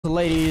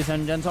ladies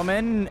and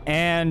gentlemen,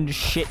 and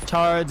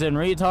shittards and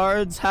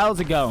retards. How's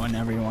it going,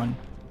 everyone?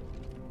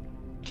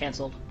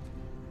 Cancelled.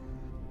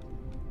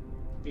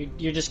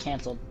 You're just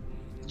cancelled.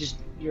 Just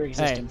your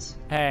existence.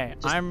 Hey,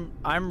 I'm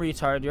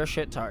retard. You're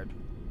shittard.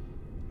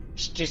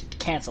 Just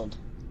cancelled.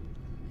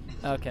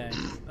 Okay.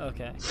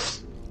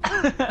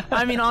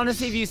 I mean,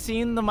 honestly, if you've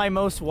seen my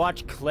most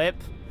watched clip,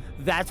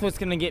 that's what's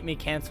gonna get me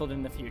canceled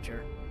in the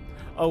future.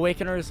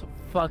 Awakener's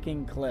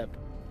fucking clip.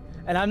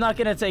 And I'm not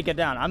gonna take it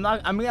down. I'm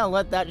gonna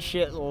let that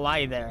shit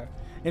lie there.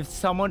 If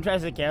someone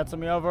tries to cancel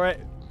me over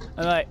it,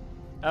 I'm like,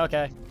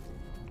 okay.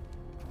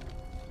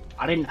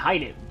 I didn't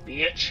hide it,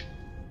 bitch.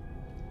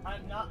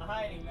 I'm not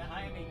hiding that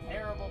I am a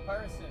terrible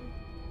person.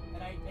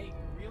 And I make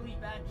really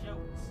bad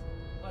jokes.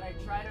 But I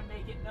try to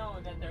make it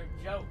known that they're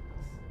jokes.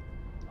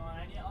 Oh,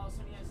 and I also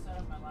need to set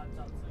up my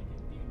laptop so I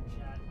can be in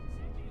chat at the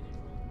same thing as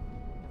usual.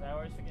 Because I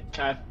always forget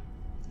to. Okay.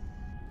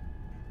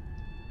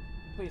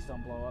 Please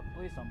don't blow up.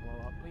 Please don't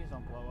blow up. Please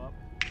don't blow up.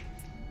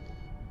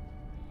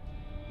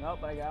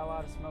 Nope, I got a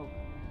lot of smoke.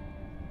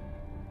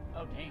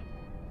 Oh, damn.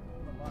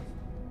 I'm a bust.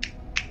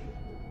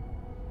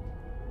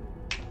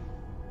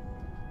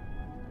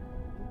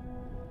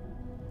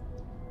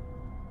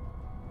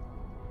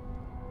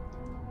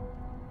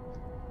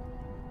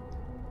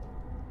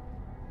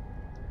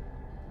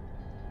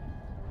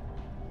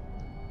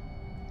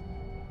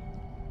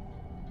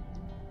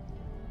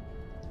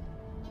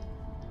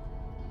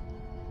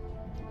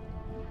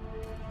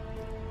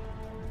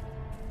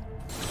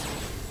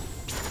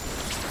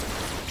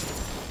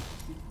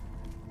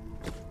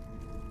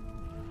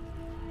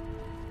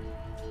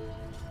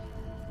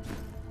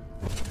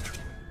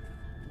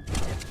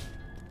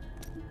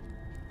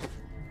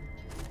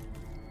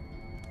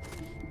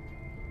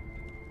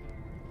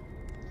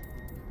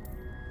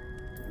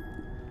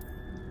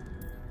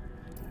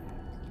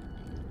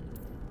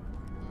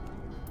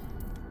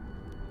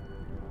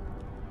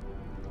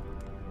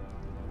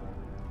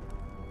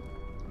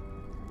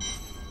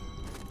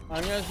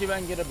 I'm gonna see if I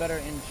can get a better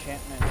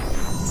enchantment.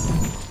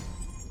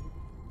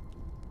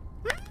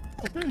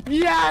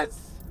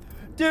 Yes!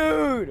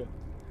 Dude!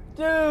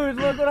 Dude,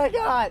 look what I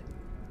got!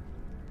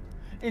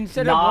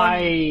 Instead of one...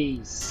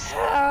 Nice!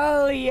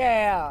 Hell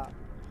yeah!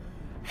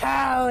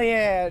 Hell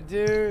yeah,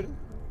 dude!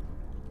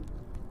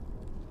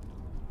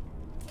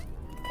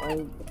 Why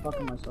the fuck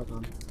am I still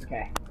on?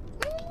 Okay.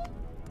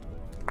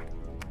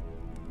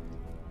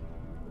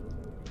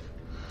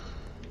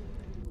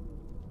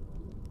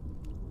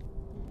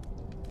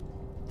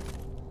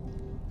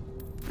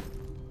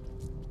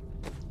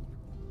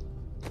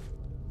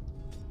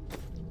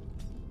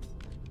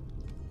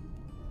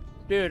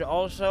 Dude,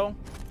 also,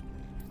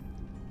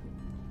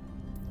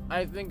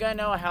 I think I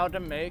know how to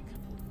make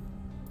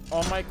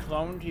all my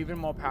clones even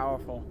more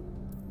powerful.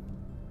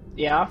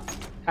 Yeah?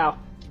 How?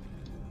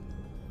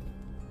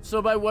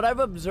 So by what I've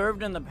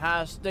observed in the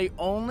past, they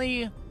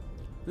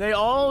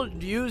all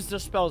use the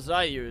spells that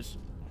I use,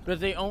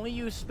 but they only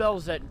use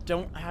spells that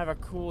don't have a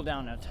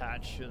cooldown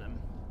attached to them.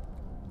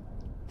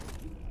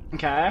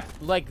 Okay.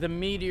 Like the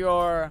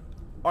Meteor,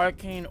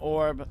 Arcane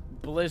Orb,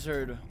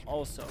 Blizzard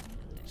also.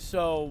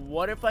 So,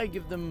 what if I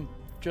give them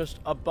just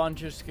a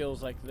bunch of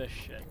skills like this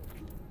shit?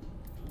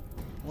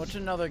 What's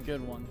another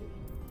good one?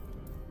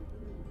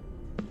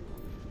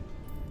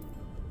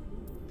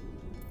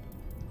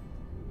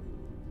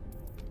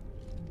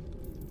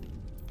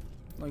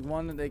 Like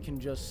one that they can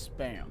just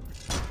spam.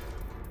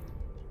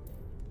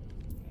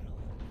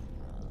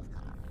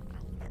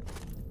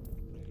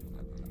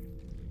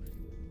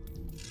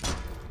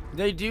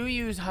 They do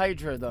use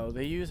Hydra though,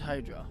 they use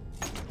Hydra.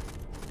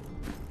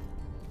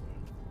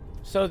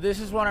 So this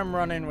is what I'm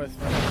running with.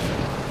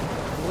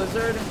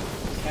 Blizzard,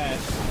 Okay.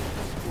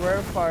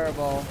 Square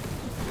Fireball,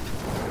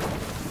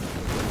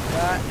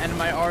 that, and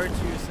my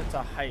R2 sets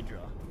a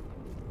Hydra.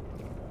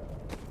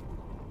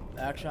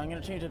 Actually, I'm gonna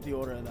change up the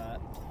order of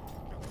that.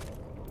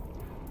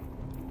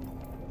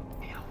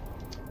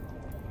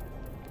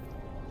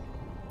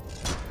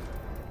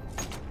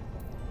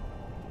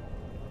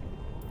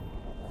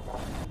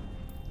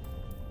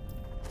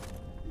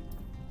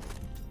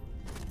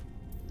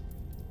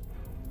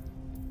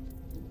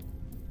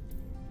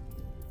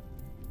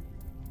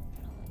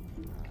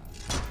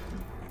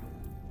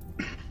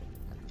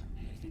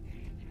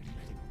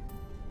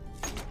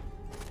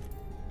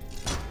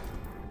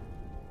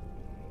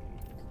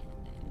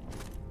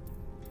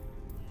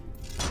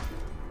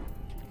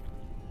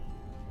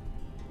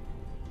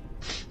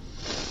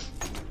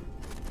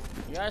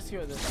 You guys see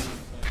what this thing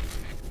looks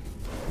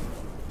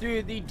like.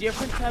 Dude, the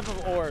different type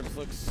of orbs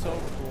look so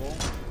cool.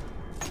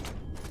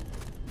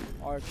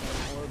 Arcane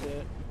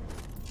Orbit.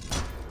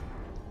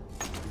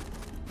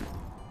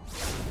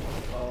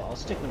 Well, I'll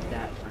stick with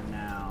that for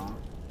now.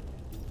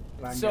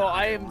 So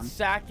I am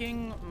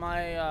sacking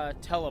my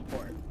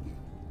teleport.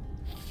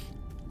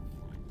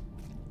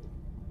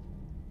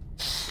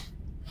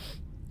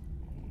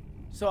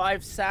 So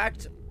I've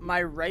sacked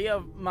my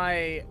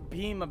my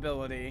beam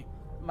ability,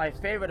 my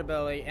favorite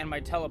ability, and my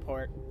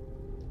teleport.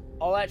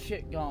 All that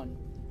shit gone.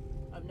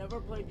 I've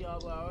never played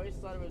Diablo. I always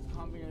thought it was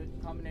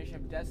a combination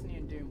of Destiny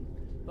and Doom,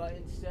 but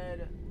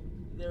instead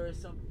there is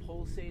some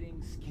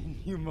pulsating skin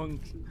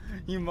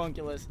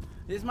homunculus.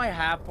 This is my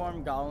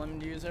half-form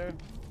golem user,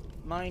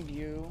 mind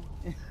you.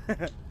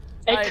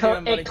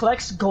 It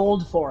collects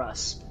gold for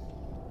us.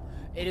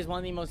 It is one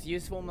of the most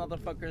useful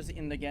motherfuckers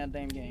in the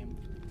goddamn game.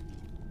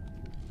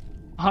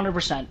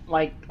 100%.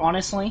 Like,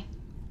 honestly,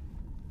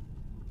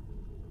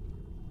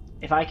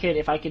 if I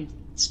could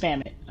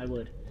spam it, I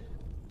would.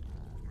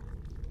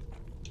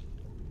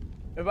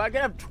 If I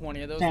could have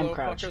 20 of those little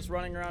fuckers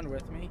running around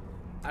with me,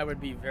 I would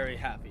be very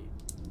happy.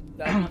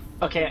 That'd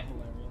be okay.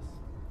 Hilarious.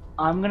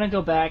 I'm gonna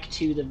go back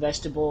to the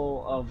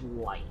Vestibule of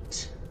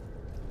Light.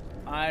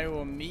 I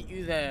will meet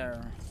you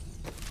there.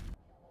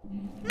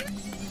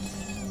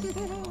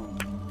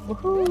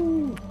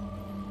 Woohoo!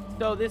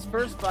 So this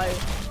first fight,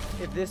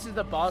 if this is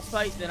the boss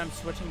fight, then I'm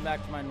switching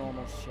back to my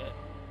normal shit.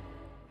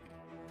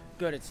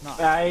 Good, it's not.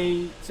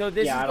 So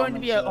this is going to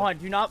be a... Hold on,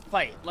 do not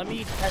fight. Let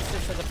me test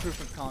this as a proof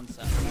of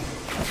concept.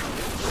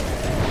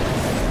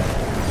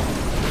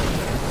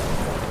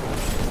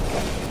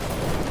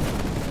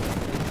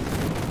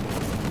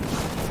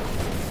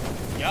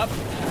 Yup.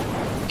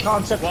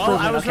 Concept proven. Well,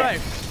 I was right.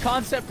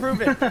 Concept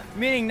proven.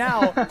 Meaning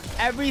now,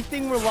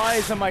 everything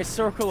relies on my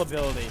circle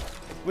ability.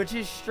 Which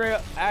is straight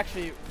up...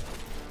 Actually...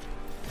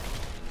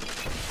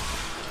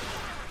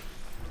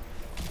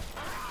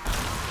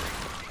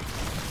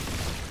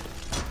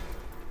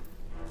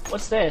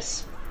 What's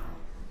this?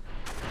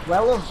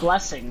 Well of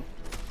Blessing.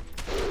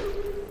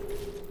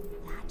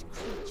 That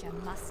creature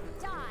must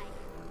die.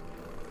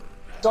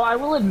 So I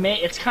will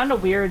admit, it's kind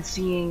of weird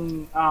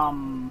seeing,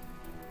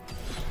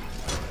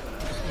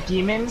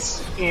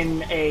 demons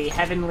in a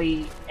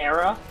heavenly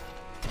era,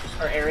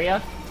 or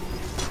area.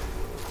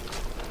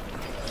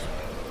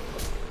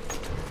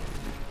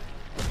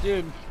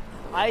 Dude,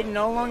 I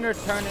no longer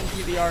turn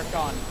into the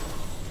Archon.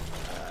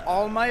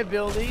 All my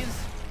abilities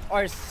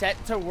are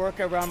set to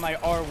work around my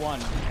R1.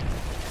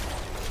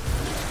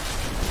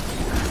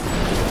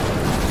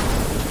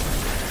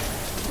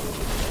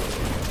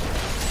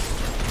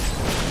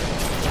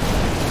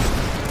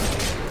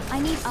 I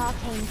need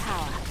arcane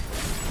power.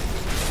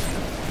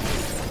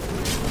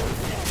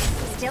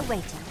 Still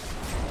waiting.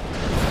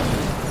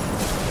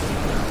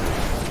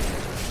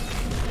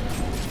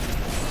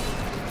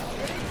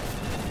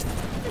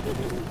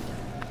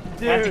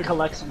 Dude, I have to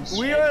collect some shit.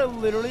 we are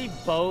literally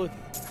both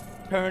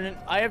turning.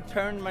 I have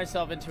turned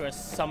myself into a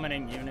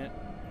summoning unit.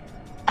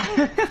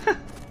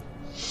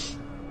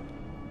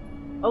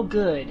 Oh,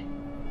 good.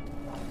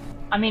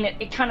 I mean,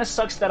 it kind of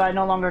sucks that I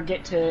no longer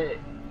get to,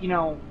 you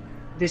know,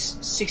 this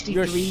 63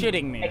 You're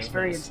shitting me,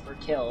 experience per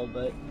kill,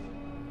 but...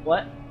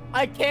 What?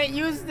 I can't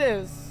use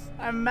this.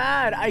 I'm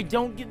mad. I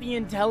don't get the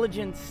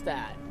intelligence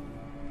stat.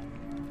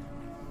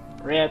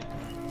 RIP.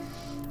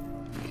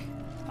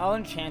 I'll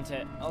enchant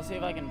it. I'll see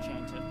if I can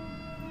enchant it.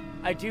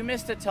 I do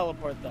miss the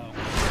teleport, though.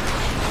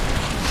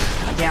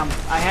 Damn,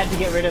 I had to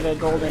get rid of a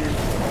golden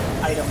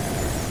item.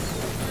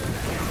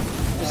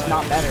 Just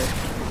not better.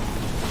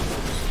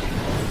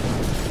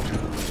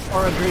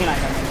 Or a green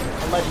item,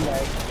 a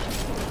legendary.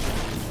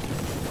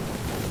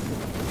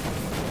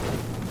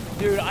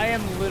 Dude, I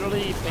am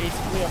literally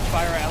basically a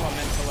fire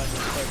elemental at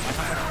this point.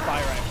 How much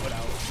fire I put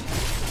out.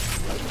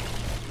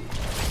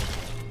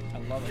 I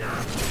love it.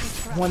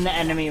 When the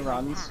enemy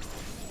runs.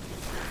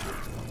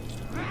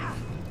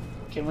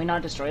 Can we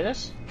not destroy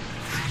this?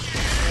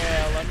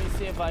 Yeah, let me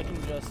see if I can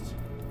just...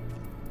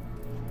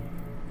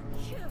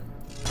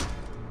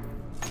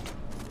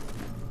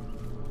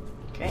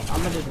 Okay,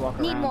 I'm gonna just walk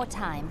around. Need more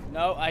time.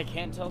 No, I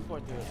can't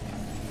teleport through it.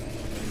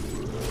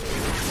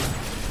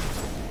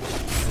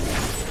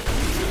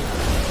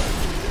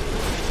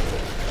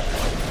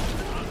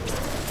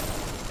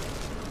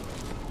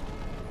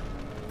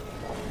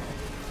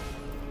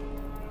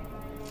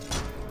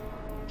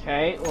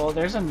 Okay, well,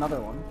 there's another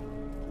one.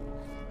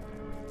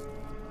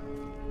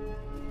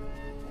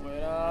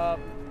 Wait up.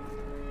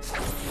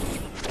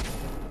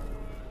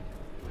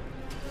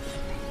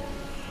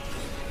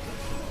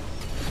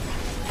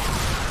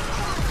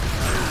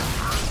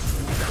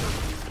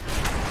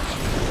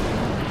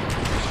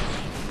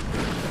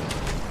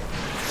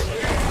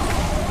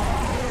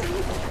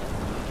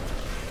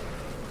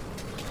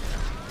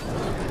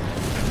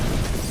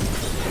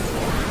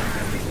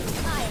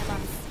 I am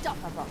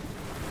unstoppable.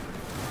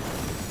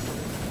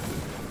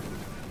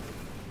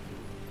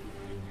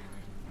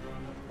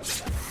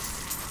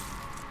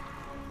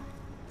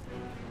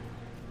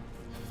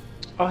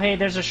 Oh, hey,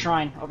 there's a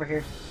shrine over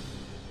here.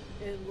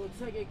 It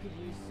looks like it could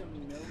use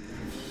some milk.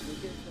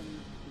 Look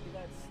at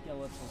that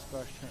skeletal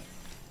structure.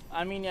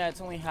 I mean, yeah,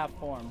 it's only half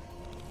formed.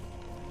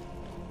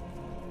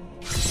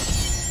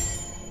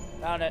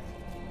 Found it.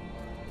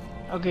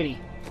 Oh, goody.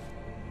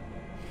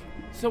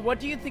 So what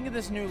do you think of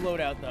this new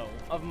loadout, though?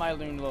 Of my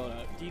loon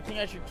loadout? Do you think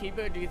I should keep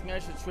it, or do you think I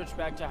should switch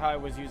back to how I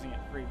was using it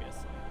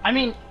previously? I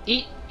mean,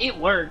 it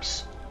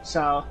works,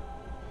 so...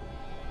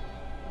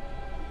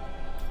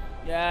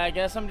 Yeah, I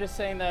guess I'm just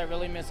saying that I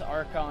really miss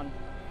Archon.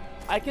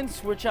 I can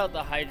switch out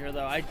the Hydra,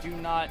 though. I do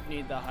not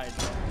need the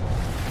Hydra.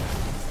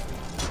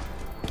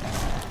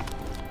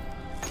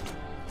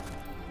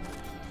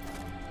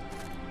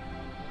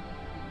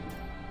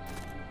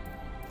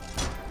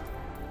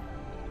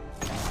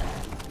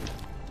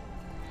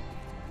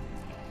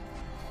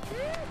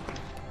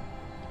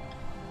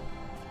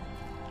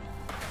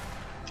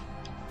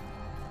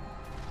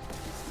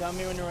 Tell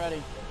me when you're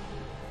ready.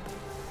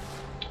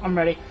 I'm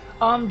ready.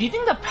 Do you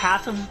think the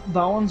Path of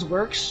Bones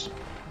works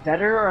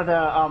better, or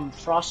the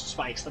Frost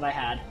Spikes that I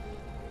had?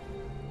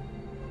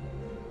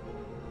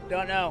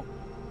 Don't know.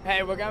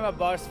 Hey, we're gonna have a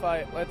boss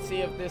fight. Let's see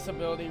if this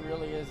ability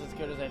really is as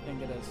good as I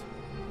think it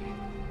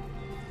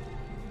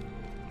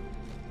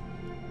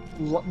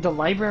is. The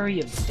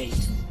Library of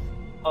Fate.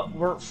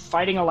 We're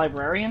fighting a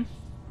librarian?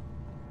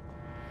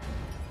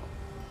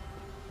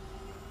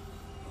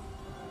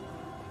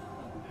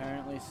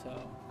 Apparently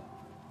so.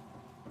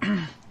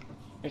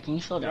 Hey, can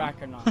you slow down?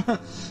 Rock or not?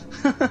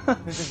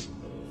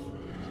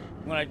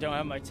 When I don't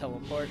have my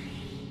teleport.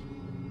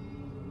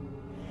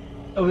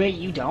 Oh wait,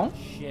 you don't?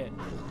 Shit.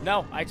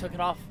 No, I took it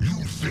off.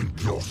 You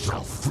think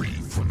yourself free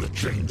from the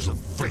chains of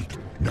fate,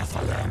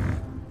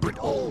 Nephilim, but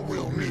all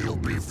will kneel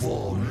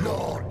before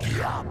Lord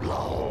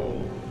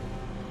Diablo.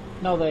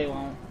 No, they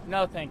won't.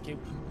 No, thank you.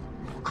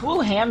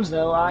 Cool hams,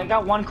 though. I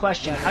got one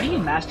question. How do you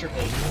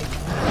masturbate?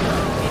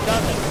 He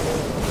doesn't.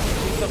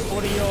 He's the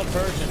 40-year-old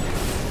version.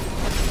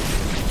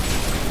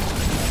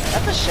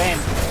 That's a shame.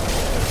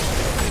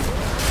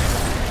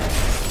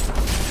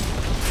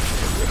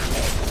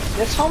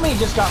 This homie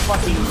just got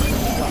fucking...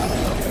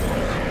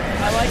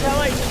 I like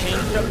how I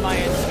changed up my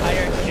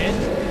entire kit,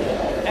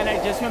 and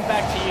I just went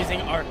back to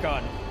using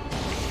Archon.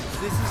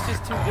 This is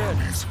just too good.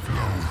 Armies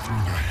flow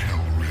through the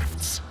hell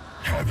rifts.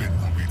 Heaven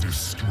will be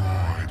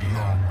destroyed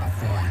long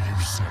before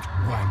you set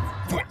 1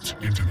 foot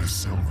into the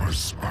Silver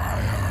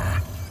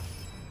Spire.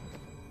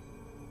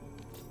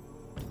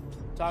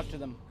 Talk to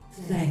them.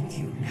 Thank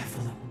you,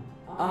 Nephilim.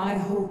 I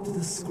hoped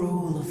the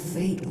scroll of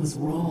fate was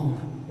wrong,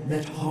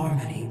 that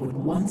harmony would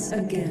once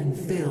again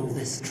fill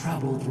this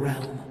troubled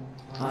realm.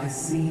 I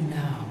see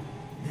now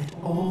that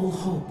all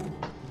hope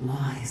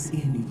lies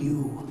in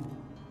you.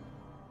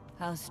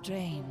 How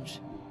strange.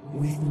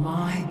 With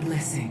my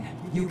blessing,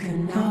 you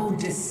can now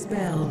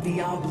dispel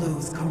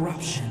Diablo's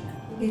corruption.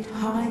 It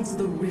hides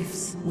the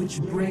rifts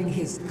which bring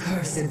his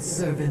cursed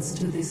servants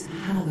to this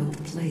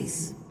hallowed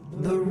place.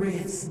 The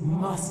rifts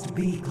must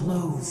be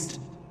closed.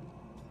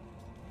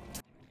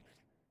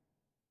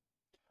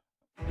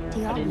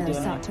 Diablo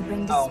sought to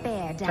bring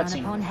despair down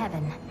cutscene. upon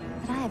heaven,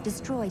 but I have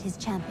destroyed his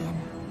champion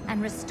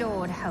and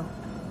restored hope.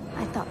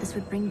 I thought this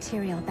would bring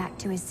Tyrael back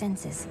to his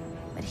senses,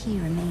 but he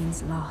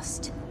remains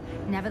lost.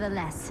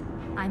 Nevertheless,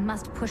 I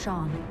must push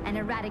on and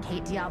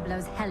eradicate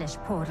Diablo's hellish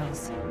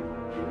portals.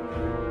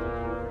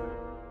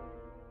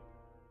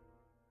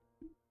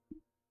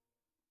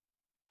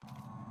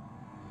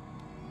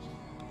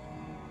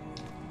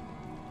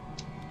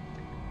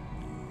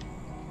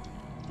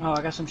 Oh,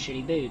 I got some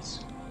shitty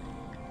boots.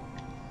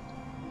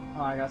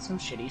 Oh, I got some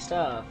shitty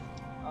stuff.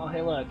 Oh,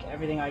 hey look,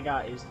 everything I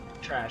got is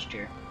trashed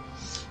here.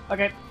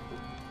 Okay.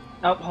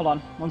 Oh, hold on,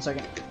 1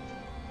 second.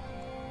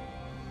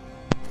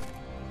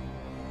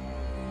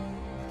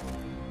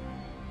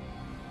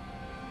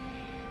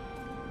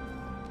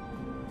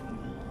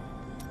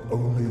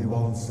 Only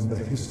once in the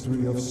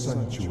history of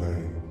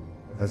Sanctuary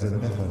has a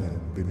Nephilim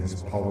been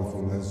as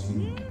powerful as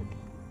you.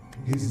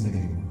 His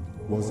name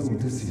was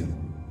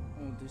Odyssean.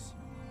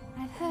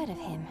 I've heard of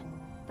him.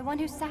 The one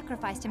who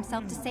sacrificed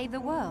himself to save the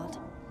world.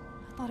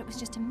 I thought it was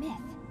just a myth.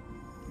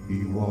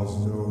 He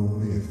was no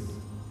myth.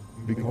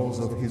 Because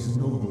of his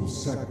noble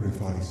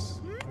sacrifice,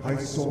 I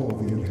saw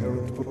the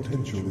inherent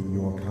potential in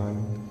your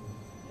kind.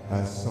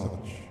 As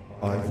such,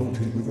 I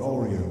voted with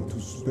Oreo to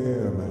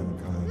spare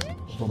mankind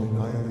from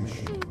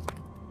annihilation.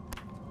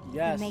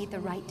 Yes. You made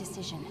the right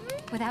decision.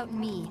 Without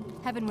me,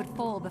 heaven would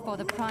fall before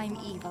the prime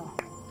evil.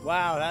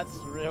 Wow, that's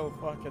real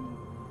fucking...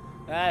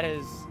 That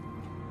is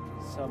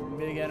some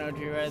big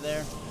energy right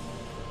there.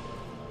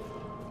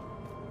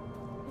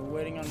 We're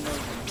waiting on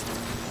Mosis.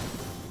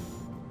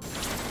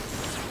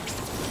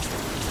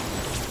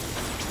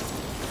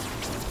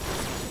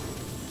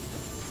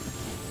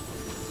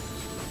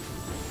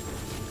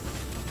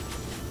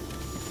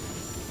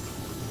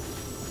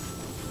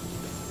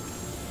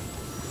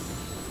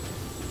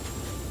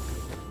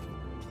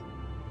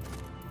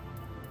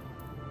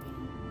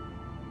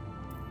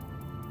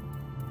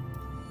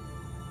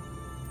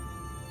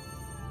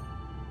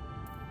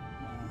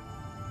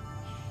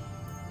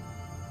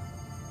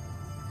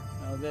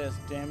 This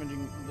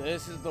damaging.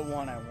 This is the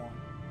one I want.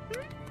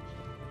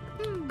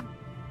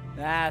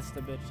 That's the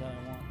bitch that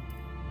I want.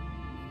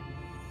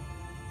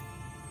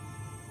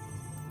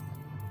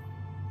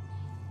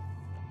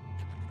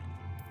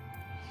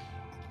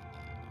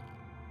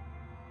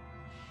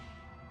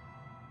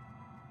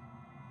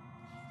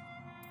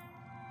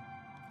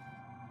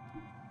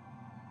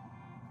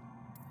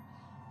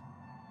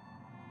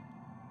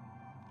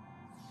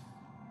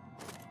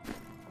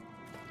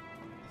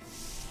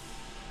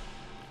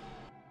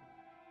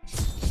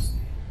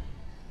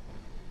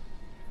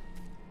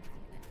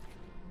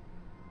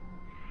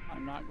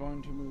 I'm not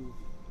going to move.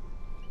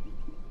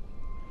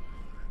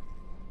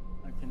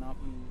 I cannot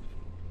move.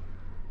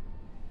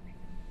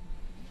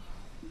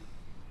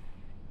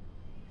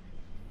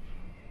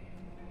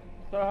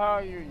 So how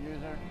are you,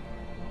 user?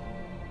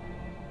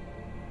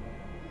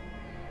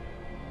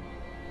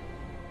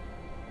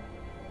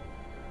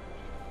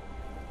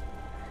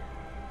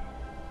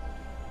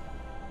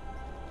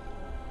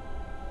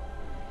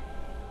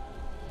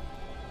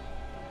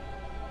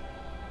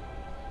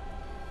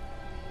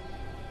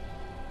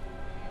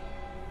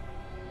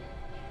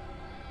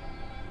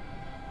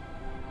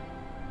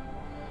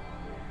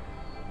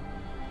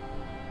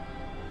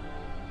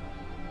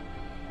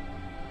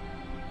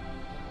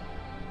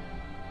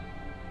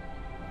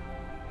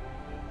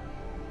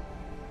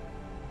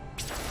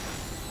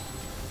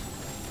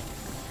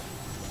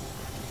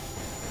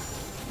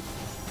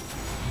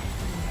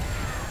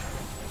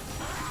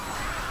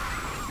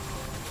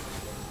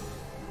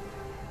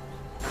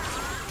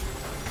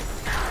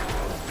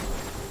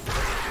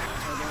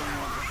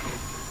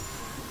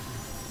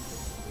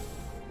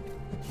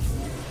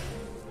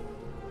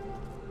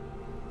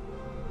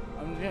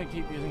 Maybe I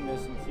keep using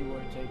this and see where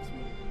it takes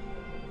me.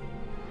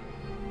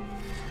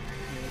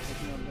 Yeah, it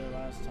took me up there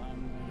last time.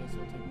 I guess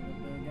it'll take me up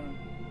there again.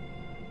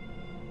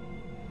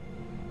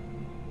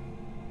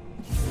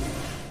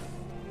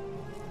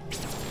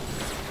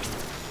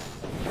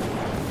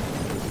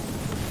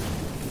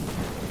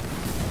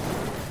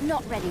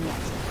 Not ready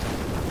yet.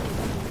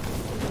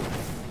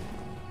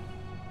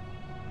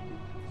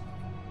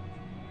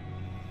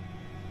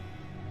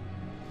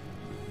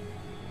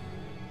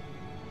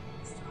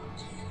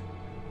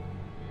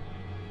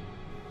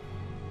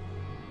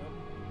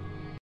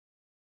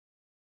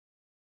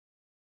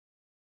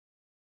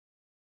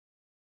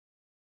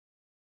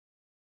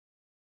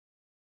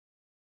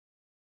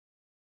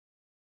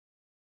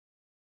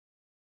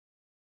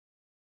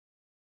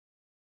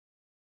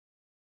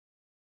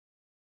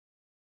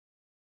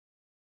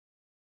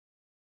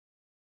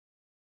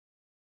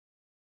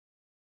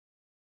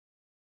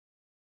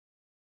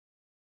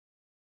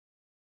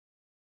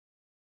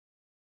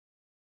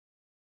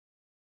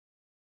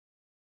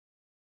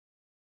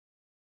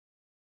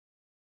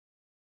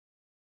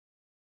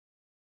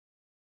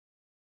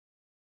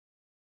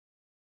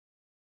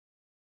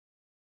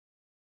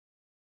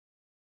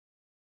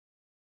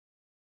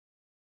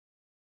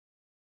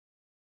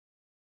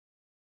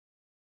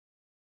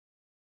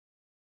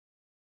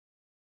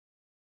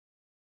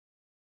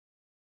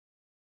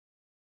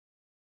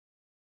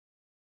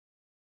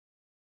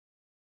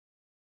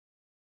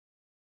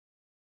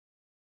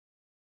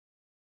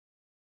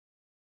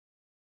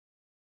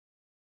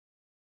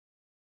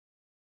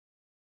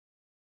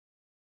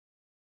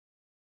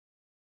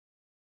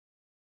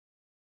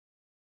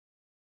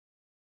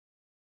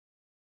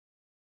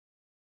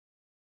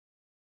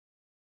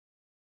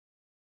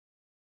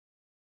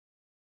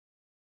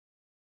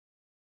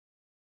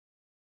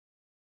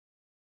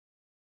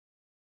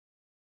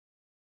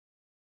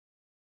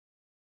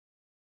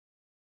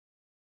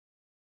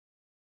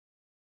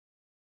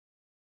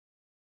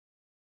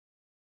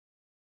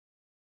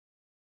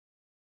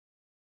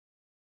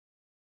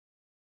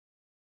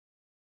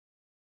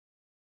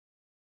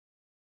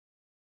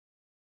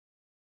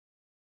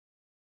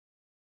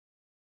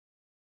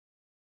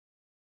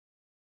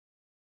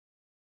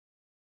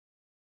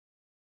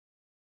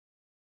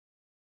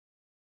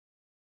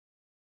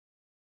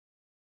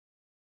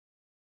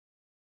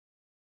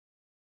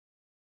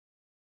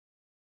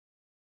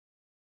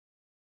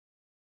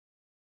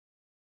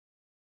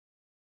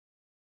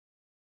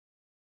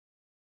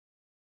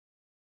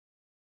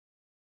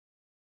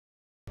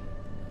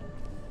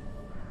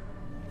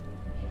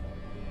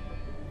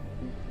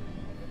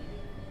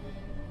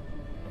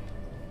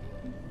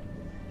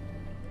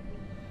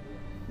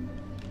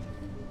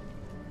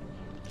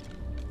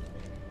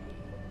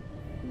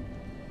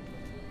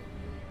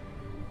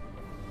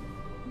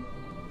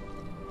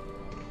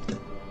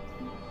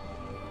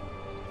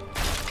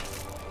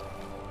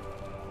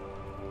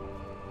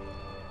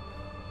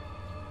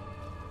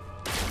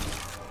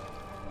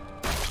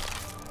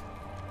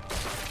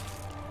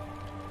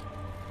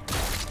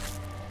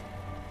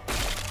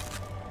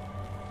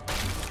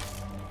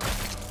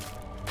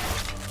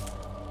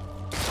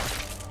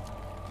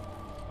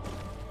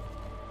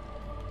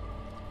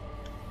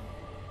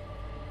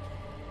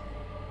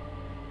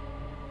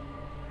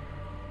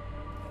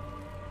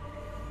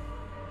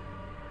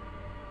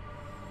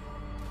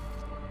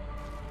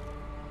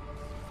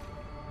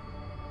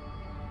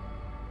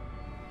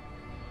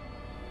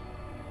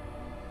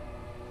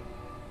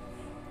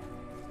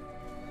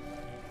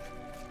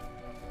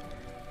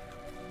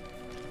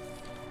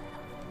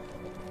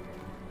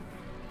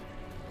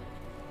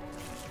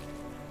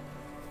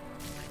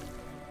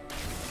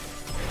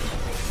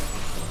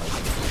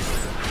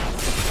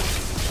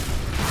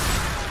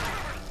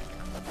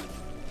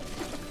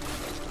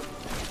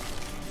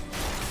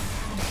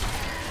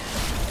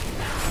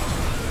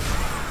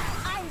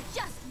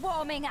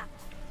 Warming up.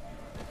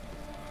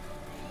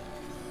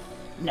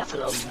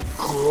 Nephilim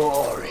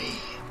glory.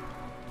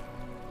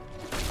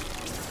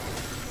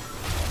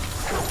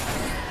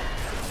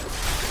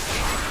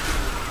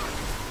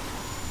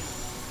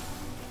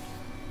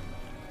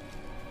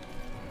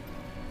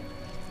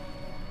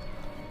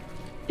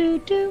 Do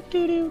do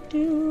do do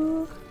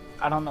do.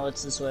 I don't know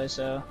it's this way,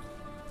 so.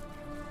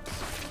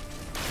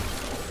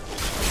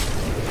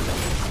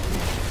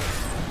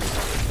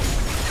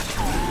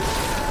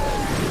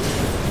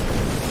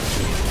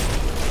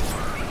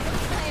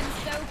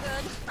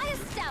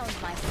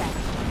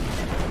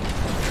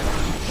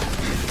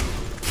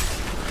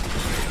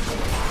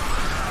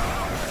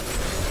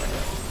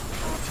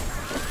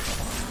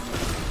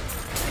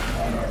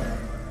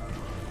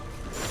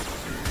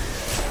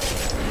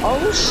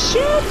 Oh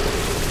shit!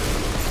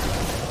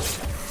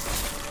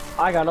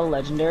 I got a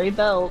legendary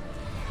belt.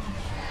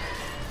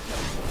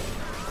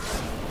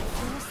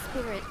 Your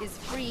spirit is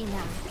free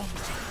now,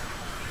 Angel.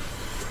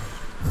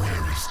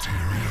 Where is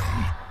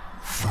Tyrion?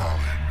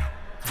 Fallen,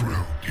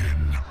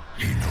 broken.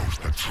 He knows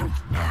the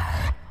truth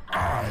now.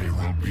 I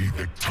will be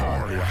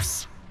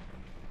victorious.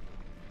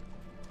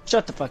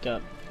 Shut the fuck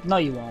up. No,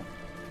 you won't.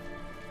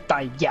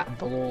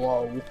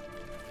 Diablo.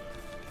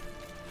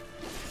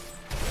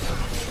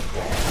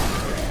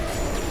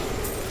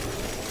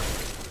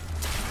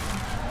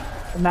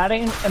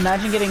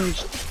 Imagine getting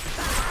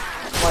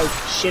like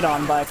shit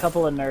on by a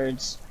couple of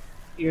nerds.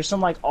 You're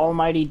some like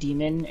almighty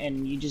demon,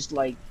 and you just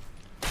like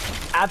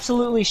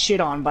absolutely shit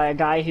on by a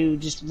guy who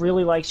just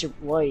really likes your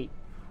wait.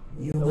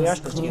 You We are must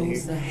supposed to get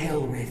close here. the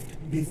Hell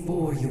Rift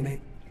before you may.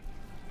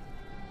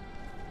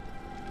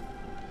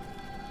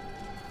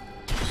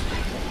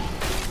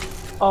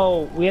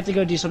 Oh, we have to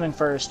go do something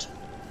first.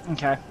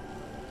 Okay.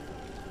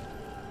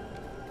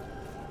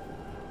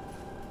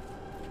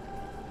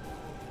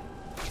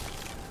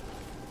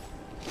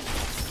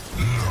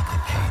 Look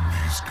upon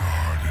these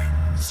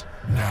gardens.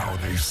 Now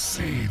they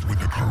seethe with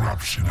the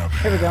corruption of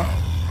Here we go.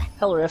 hell.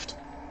 Hell Rift.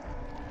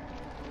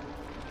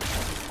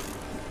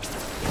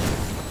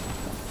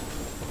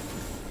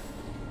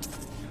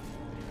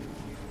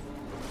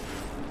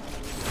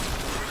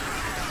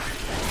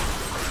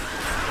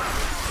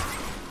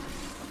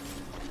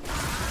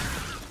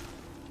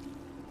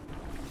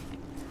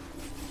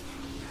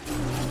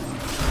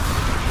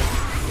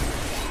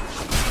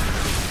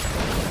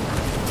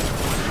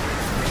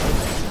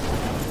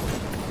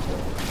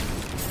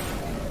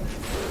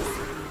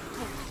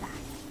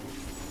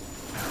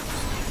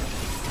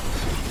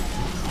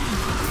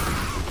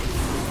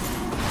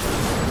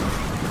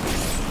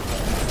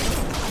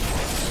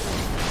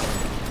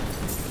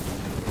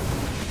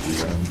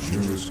 The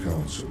Angelus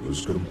Council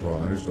is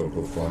comprised of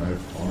the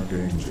 5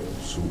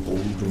 archangels who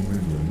hold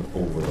dominion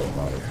over the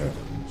high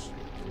heavens.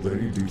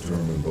 They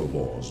determine the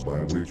laws by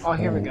which Oh,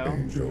 here we all go.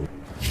 angels.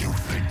 You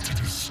think to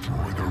destroy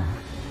the...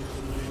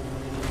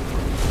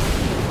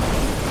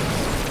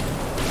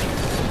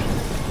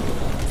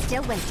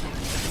 Still winter.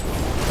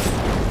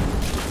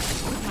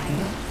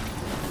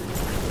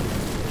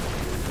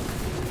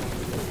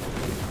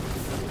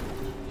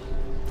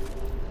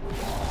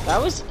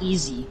 That was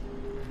easy.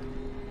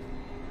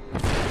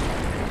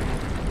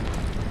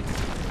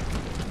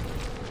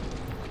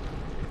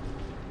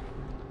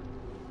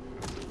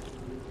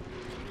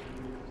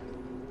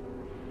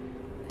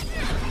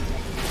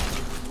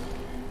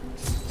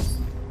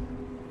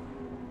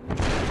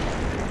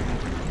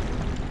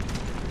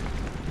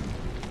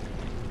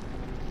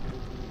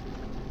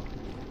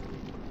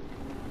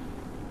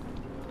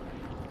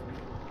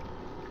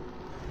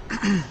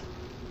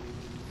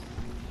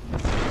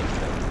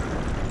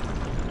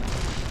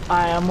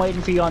 I'm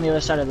waiting for you on the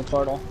other side of the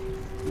portal,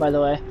 by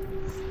the way.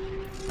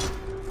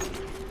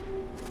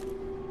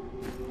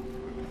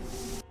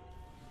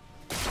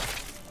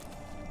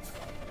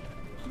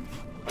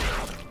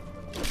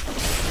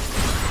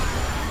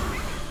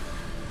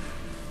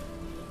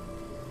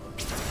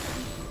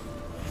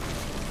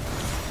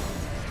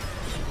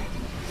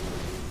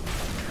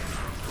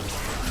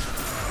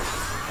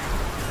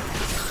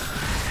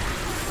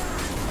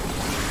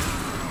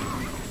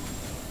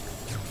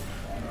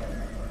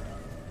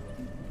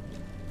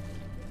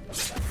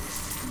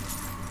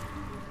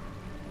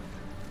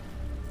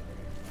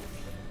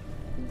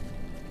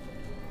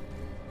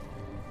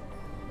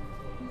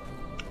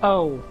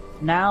 Oh,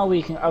 now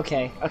we can.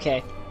 Okay,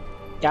 okay.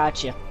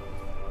 Gotcha.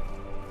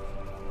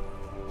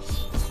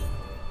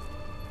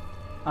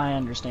 I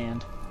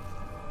understand.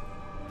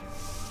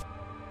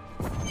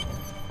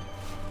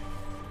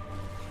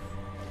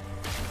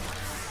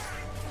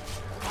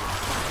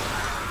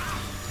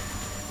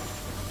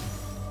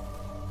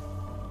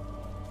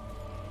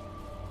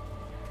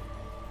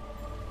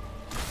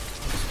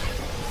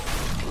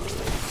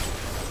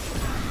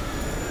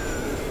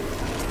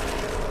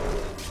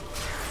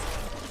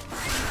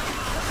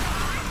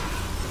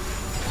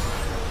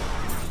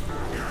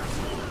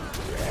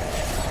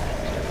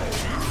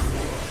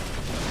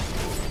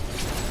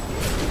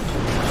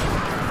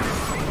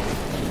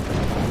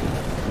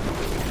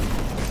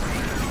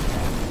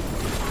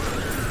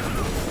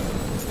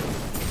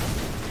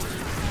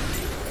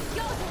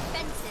 Your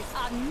defenses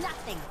are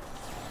nothing.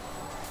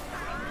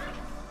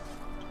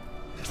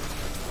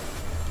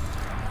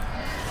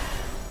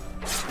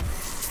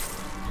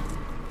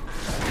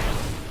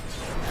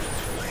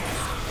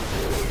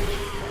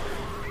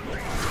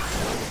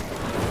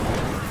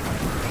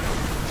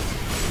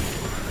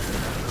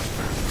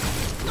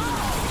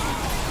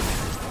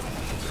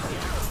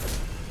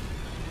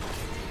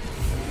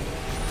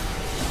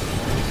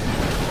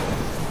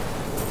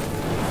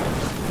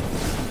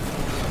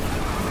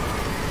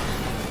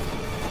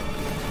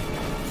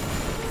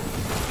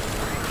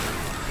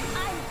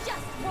 I'm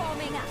just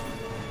warming up.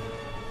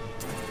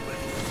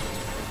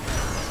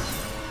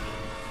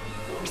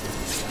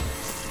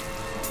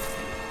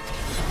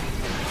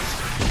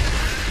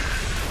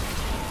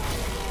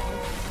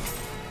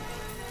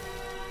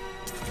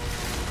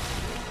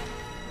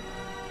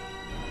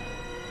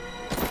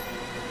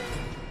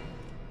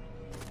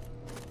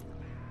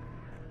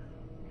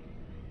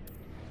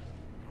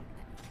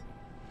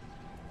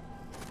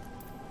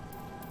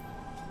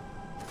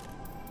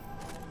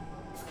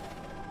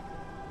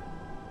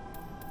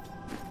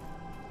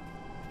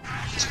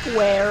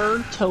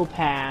 Square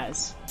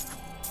topaz.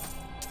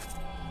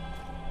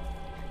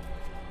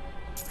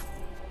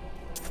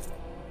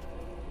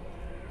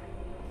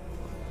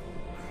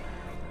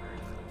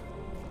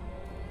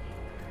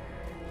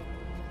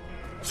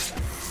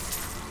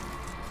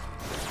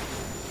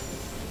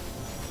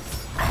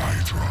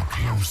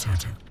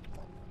 certain.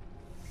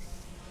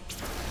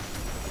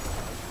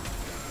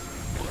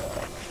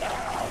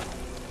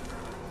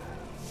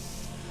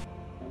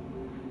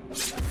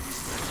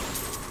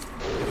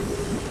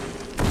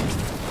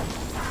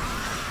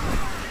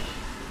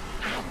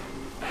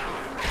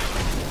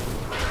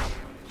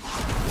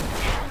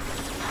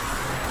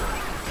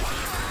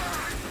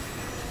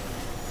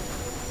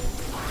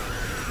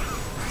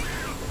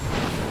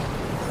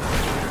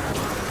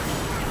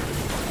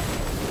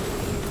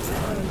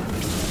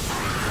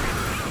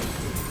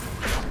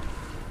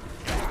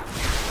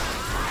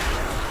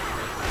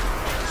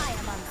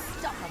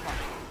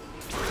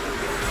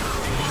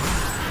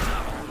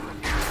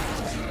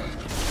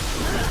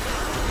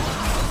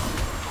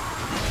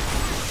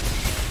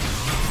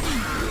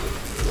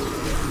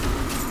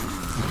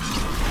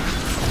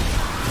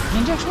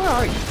 Ninjax, where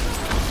are you?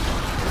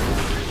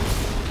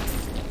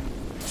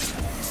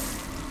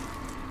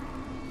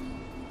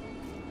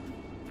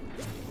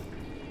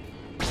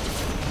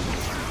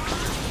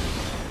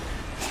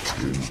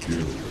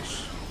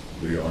 Imperious,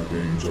 the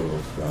Archangel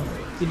of Valor,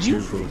 Did you-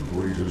 is the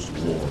greatest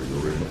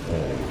warrior in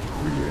all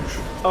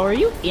creation. Oh, are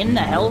you in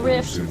the Hell He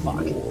Rift? lives in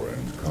Fuck. war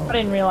and combat, I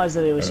didn't realize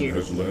that it was and here.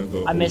 has led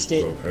the I missed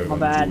hosts it. of heaven My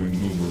bad. to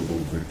innumerable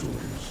victories.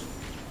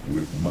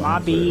 With My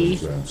bee.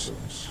 Malfair's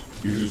absence,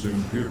 it is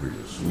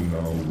Imperious who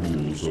now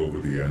rules over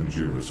the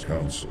Angiris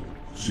Council,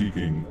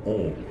 seeking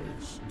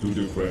always to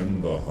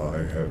defend the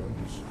high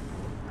heavens.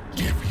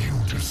 If you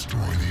destroy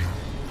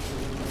the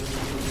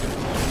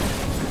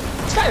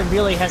This guy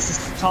really has to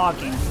stop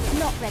talking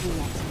Not ready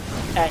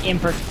yet. at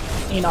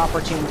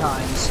inopportune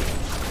times.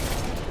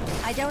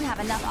 I don't have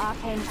enough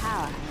arcane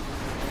power.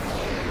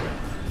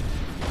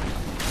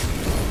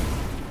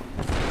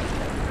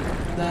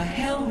 The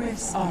Hell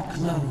Rifts are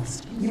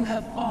closed. You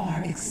have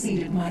far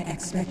exceeded my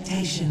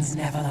expectations,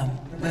 Nephilim.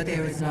 But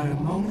there is not a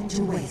moment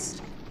to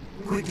waste.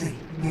 Quickly,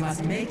 you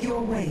must make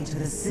your way to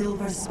the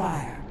Silver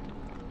Spire.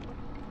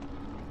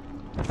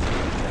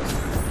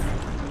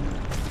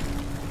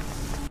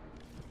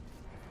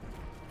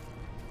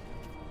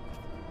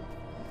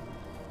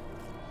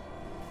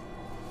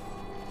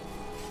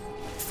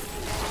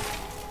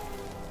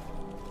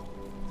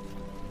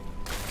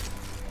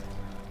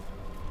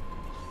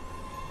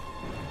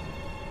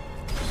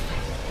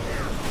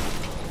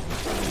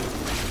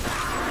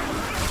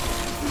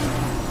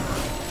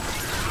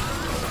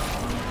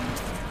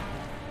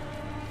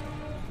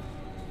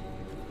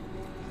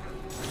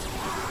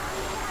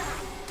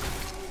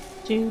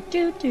 Do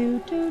do do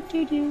do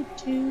do do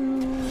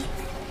do.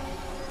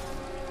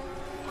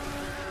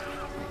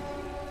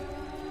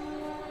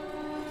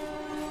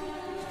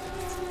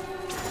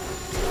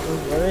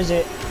 Where is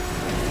it?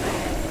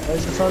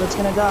 Where's the foe that's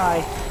gonna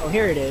die? Oh,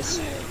 here it is.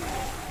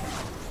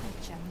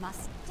 Creature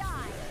must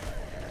die.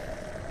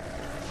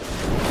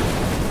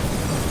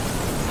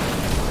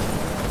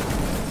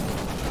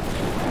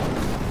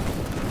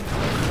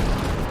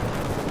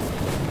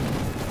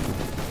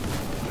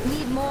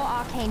 Need more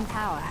arcane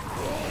power.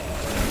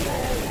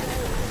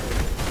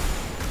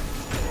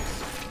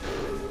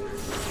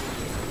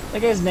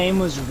 That guy's name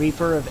was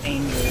Reaper of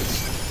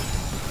Angels.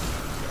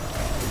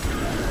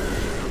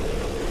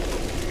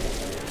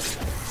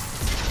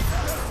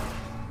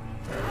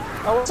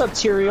 Oh, what's up,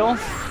 Tyrael?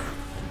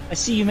 I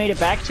see you made it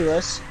back to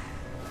us.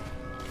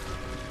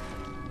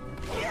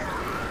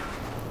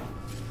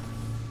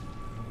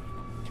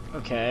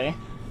 Okay.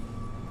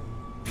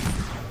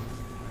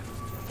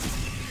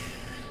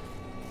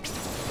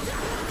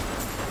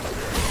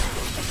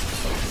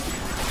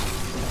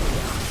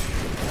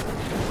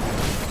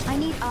 I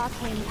need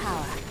arcane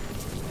power.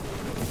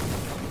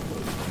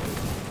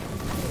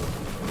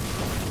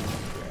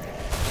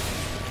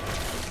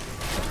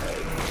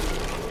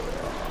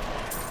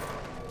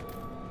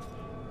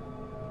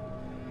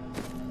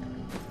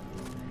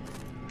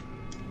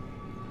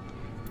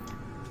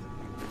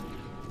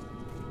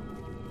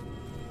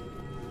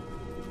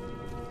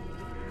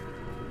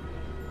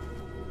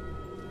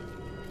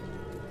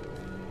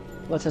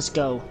 Let us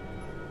go.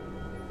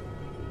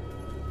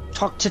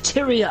 Talk to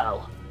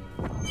Tyrael.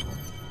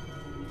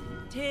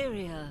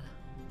 Tyrael.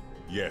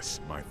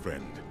 Yes, my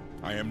friend.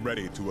 I am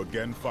ready to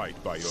again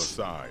fight by your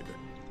side.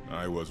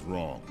 I was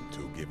wrong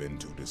to give in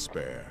to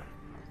despair.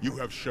 You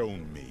have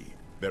shown me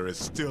there is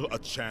still a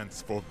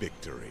chance for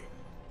victory.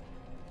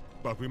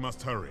 But we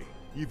must hurry.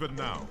 Even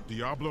now,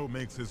 Diablo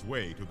makes his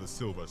way to the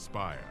Silver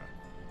Spire.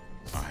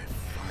 I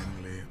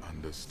finally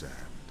understand.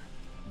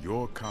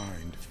 Your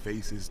kind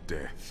faces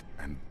death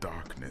and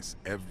darkness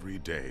every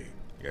day,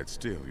 yet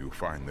still you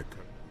find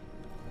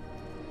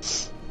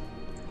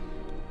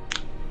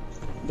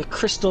The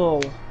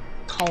Crystal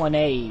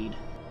Colonnade.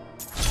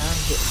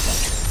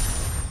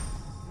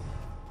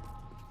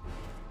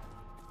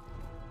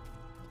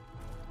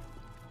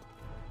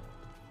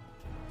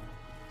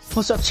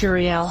 What's up,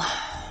 Tyrael?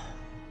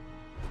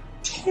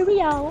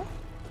 Tyrael?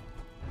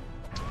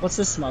 What's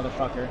this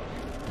motherfucker?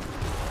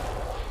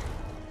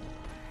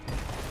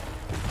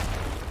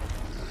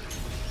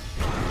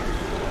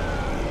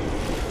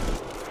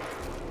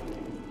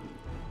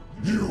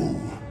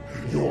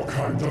 Your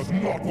kind does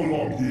not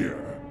belong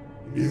here.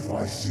 If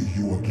I see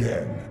you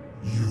again,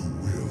 you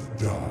will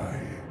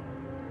die.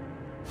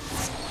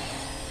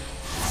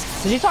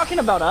 Is he talking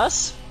about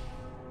us?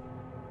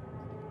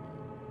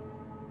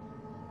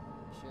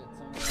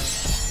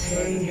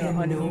 Pay him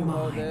no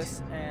mind.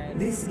 This,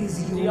 and This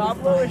is your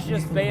Diablo is fight,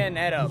 just Niffler.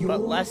 Bayonetta, Your but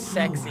less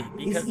sexy, power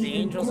because is the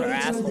even angels are greater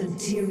assholes. than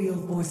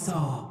Tyrael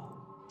foresaw.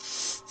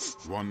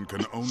 One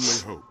can only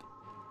hope.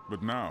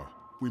 But now,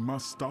 we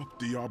must stop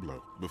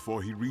Diablo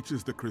before he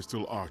reaches the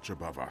crystal arch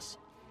above us.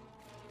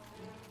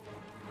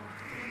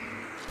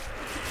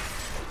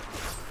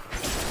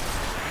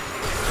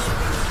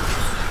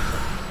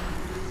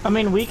 I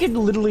mean, we could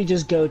literally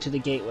just go to the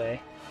gateway.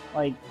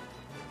 Like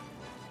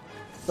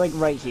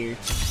right here.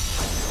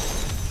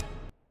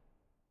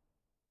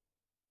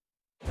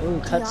 Ooh,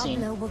 cutscene.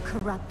 Diablo will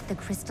corrupt the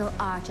crystal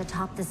arch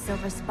atop the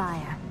silver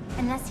spire,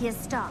 unless he is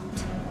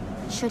stopped.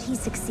 Should he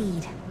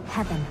succeed,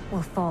 heaven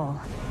will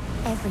fall.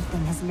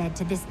 Everything has led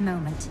to this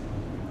moment.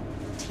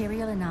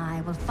 Tyrael and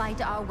I will fight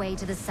our way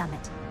to the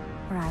summit,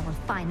 where I will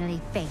finally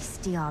face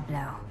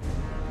Diablo.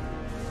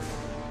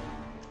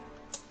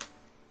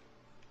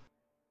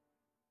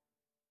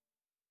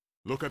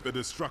 Look at the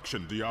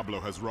destruction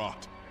Diablo has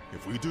wrought.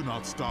 If we do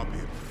not stop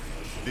him,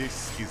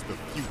 this is the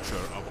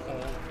future of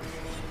all.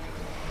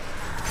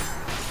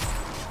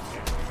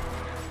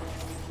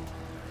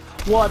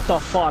 What the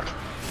fuck?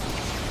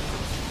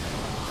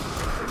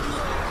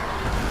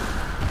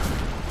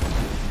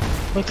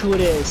 Look who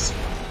it is.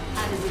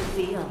 How does it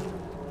feel,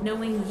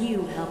 knowing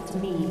you helped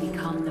me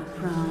become the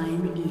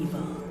prime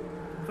evil?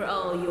 For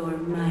all your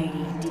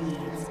mighty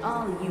deeds,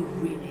 all you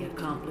really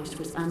accomplished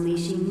was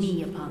unleashing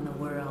me upon the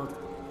world.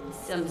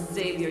 Some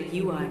savior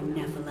you are,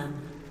 Nephilim.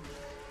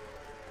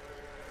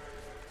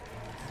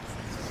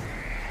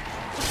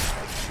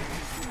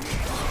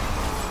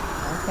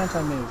 Why can't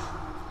I move?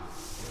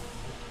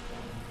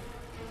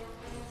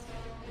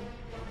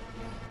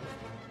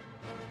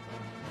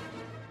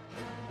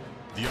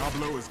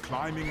 Diablo is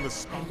climbing the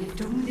spire. And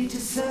lived only to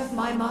serve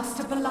my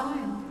master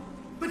Belial.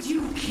 But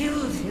you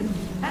killed him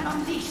and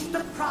unleashed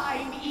the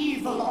prime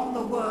evil on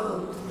the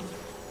world.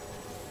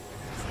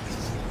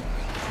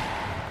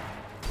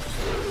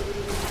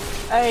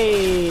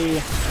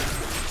 Hey!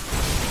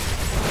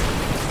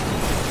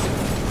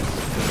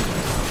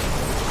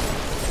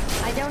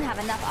 I don't have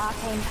enough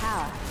arcane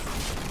power.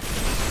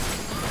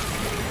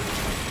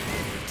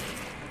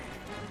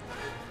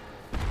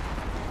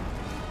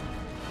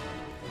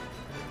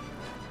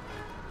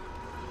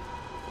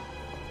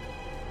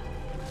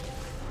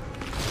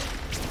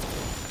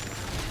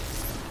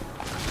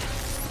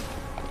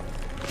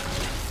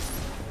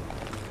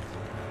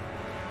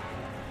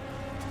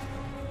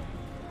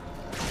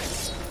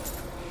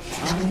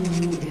 I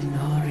knew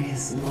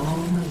Inarius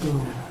long ago,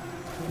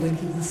 when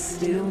he was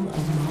still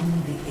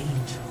among the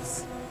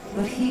angels.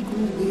 But he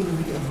grew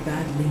weary of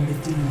battling the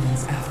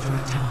demons after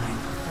a time,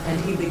 and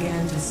he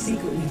began to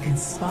secretly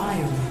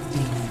conspire with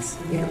demons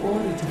in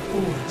order to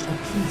forge a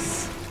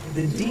peace.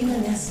 The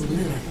demoness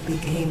Lilith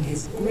became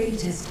his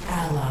greatest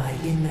ally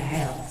in the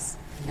Hells,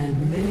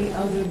 and many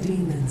other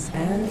demons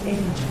and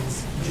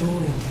angels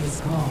joined his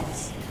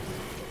cause.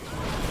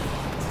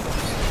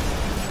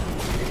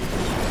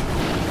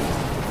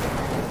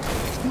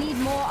 Need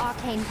more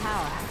arcane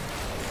power.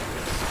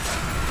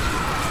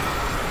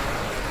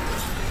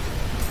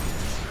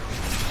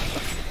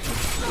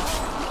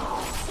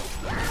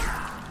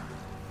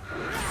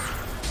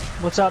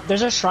 What's up?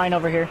 There's a shrine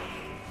over here.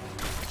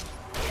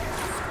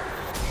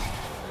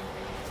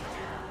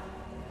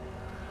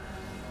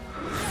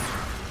 Could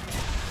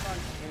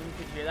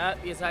you hear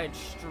that? Because I'm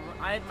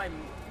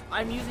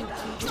using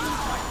two different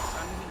mics.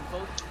 I'm using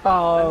both. Oh,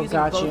 I'm using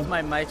got both you.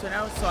 my mics right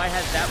now, so I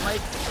had that mic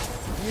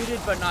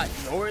muted, but not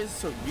yours,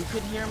 so you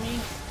could hear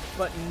me,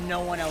 but no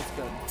one else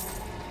could.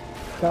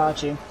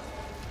 Got you.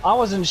 I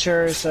wasn't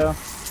sure, so.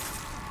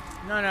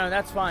 No,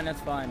 that's fine. That's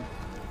fine.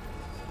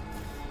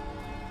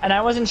 And I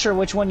wasn't sure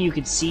which one you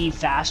could see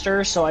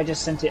faster, so I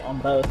just sent it on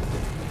both.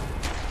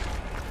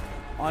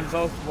 On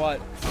both what?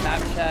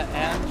 Snapchat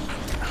and?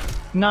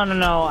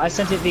 No. I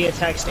sent it via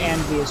text and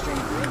via stream.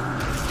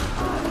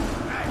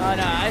 Oh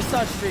no, I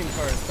saw stream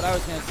first, but I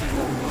was gonna see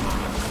both.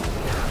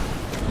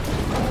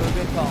 So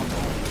good call.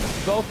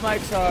 Both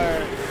mics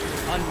are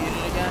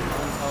unmuted again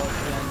until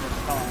it's the end of the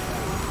call.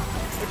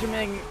 Which I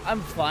mean, I'm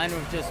fine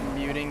with just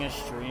muting a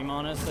stream,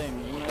 honestly. I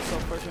mean, so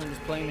first when I'm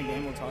just playing the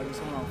game while talking to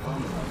someone on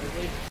phone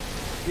publicly.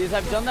 Because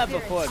I've done that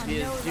before,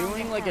 because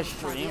doing like a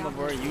stream of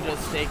where you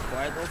just stay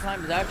quiet the whole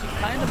time is actually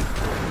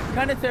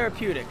kind of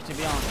therapeutic, to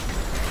be honest.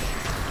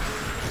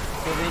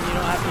 So then you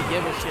don't have to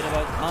give a shit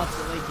about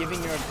constantly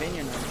giving your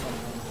opinion on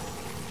something.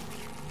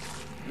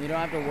 You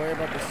don't have to worry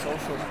about the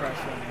social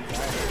pressure and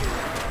anxiety.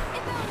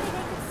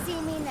 If only they could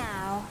see me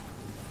now.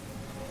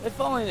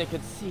 If only they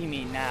could see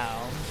me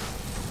now.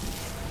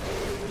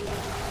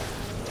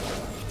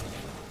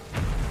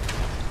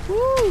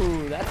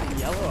 Woo, that's a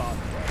yellow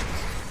object.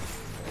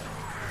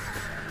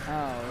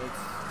 Oh,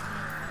 it's...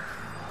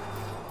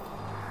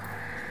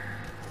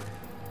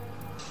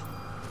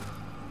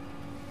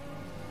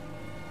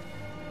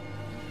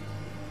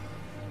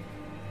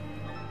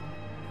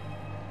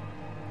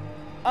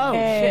 Oh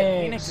shit,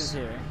 Thanks. Phoenix is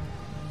here.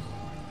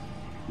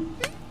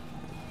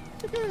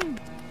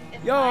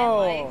 If Yo.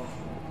 my life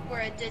were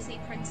a Disney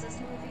princess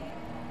movie,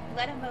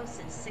 let a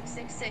Mosis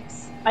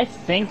 666. I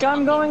think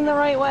I'm going the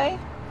right way.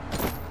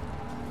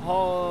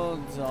 Hold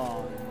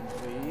on,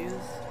 please.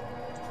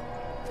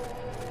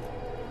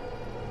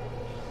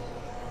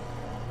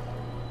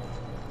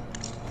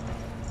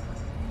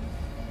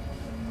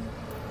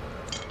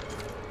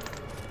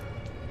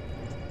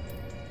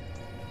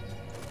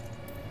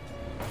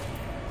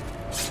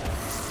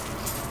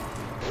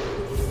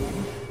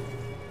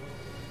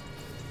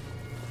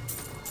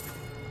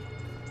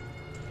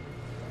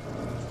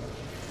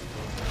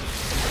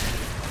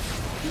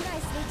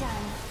 Nicely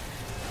done.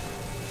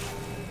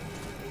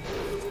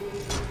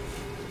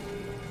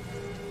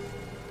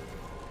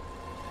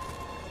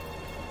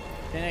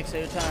 Phoenix, are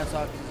you trying to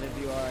talk as if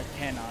you are? I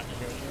cannot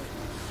hear you.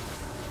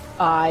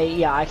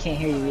 Yeah, I can't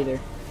hear you either.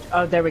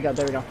 Oh, there we go,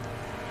 there we go.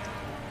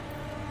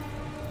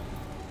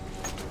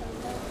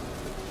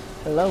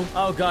 Hello?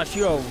 Oh gosh,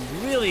 you are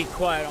really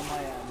quiet on my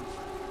end.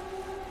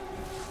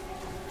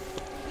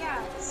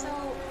 Yeah, so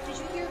did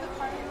you hear the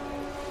part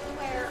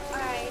where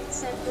I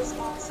said this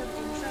awesome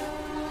intro?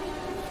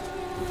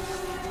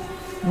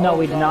 No, Oh,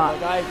 we did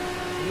God, not. like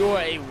you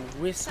are a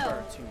whisper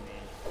So- to me.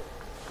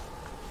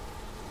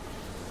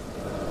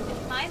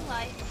 If my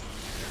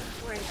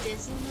life were a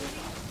Disney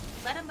movie,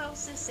 let a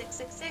Moses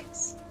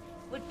 666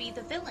 would be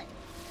the villain.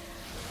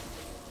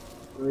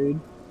 Rude.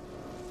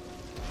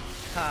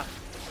 Ha.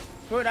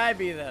 Who would I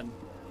be then?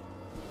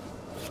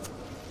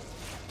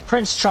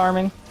 Prince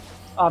Charming,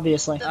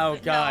 obviously. Oh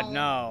God,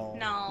 no.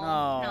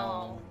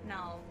 No.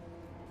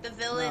 The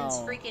villain's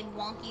No. freaking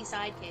wonky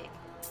sidekick.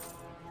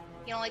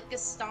 You know, like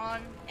Gaston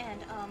and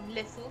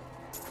Le Fou.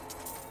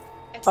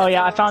 Except Oh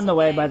yeah, they I were found the also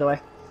way, gay. by the way.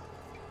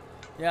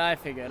 Yeah, I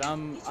figured.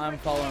 I'm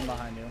following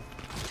behind you. In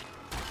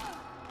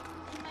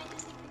my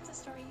Disney princess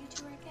story, you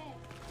two are gay.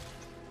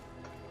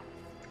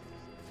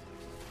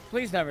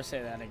 Please never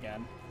say that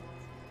again.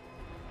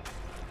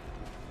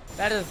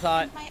 That is a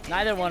thought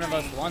neither one of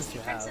us wants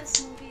to have.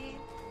 Princess movie.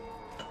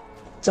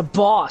 It's a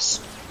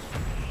boss.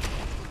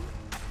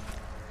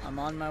 I'm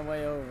on my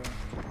way over.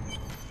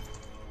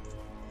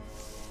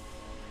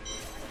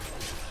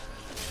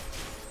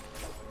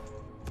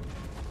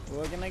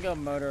 We're gonna go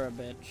murder a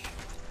bitch.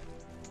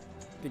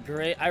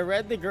 I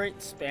read the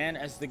Great Span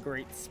as the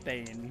Great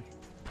Spain.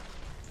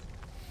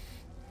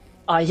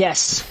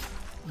 Yes.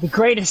 The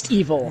greatest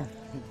evil.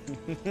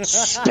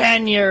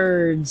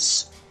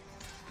 Spaniards.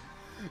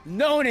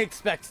 No one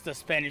expects the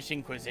Spanish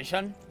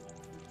Inquisition.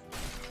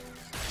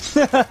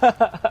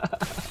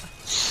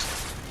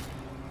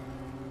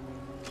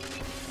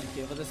 Thank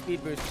you for the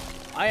speed boost.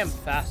 I am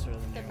faster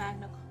than The you.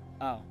 Magna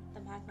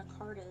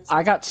Carta is.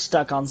 I got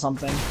stuck on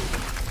something.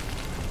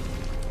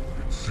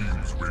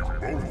 Seems we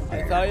both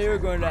I thought you were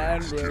going to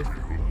end with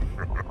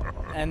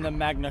and the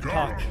Magna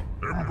Cock.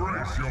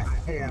 embrace your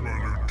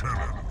former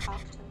lieutenant.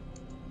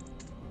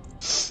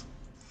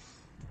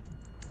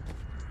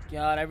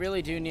 God, I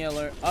really do need to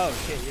learn. Oh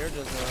shit, you're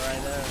just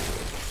right there.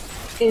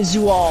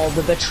 Isual,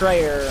 the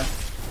betrayer.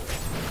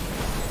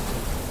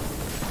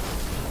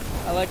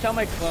 I like how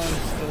my clone's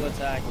still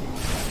attacking me.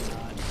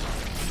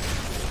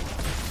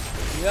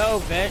 Yo,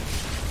 bitch.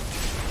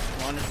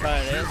 Wanna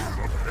try this?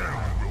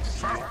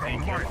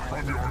 Thank you.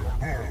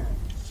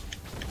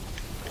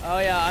 Oh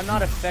yeah, I'm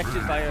not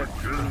affected by your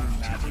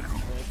magic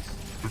tricks.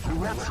 The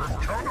corruption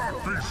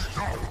cannot be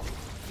stopped.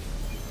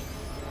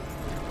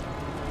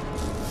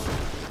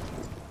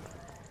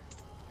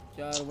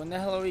 God, when the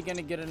hell are we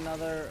gonna get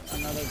another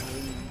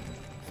green?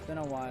 It's been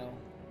a while.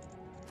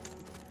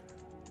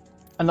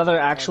 Another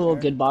actual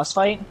Okay. good boss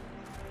fight?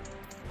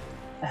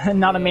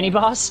 Not a Yeah. mini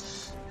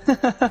boss?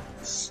 But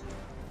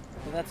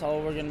that's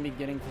all we're gonna be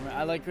getting from it.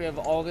 I like we have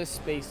all this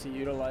space to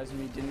utilize and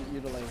we didn't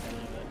utilize any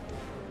of it.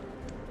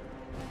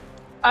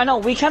 I know,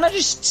 we kind of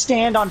just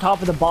stand on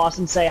top of the boss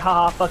and say,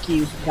 haha, fuck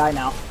you, die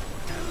now.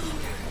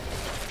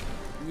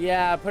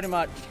 Yeah, pretty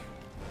much.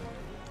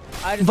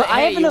 Just But say, I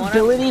 "Hey, have an you wanna-"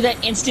 ability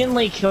that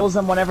instantly kills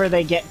them whenever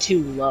they get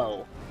too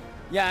low.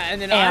 Yeah,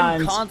 and then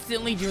I'm and-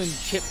 constantly doing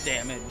chip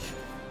damage.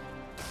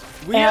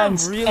 We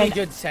have really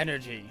good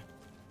synergy.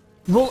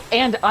 Well,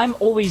 and I'm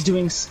always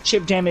doing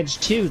chip damage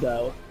too,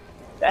 though.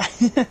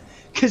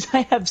 Because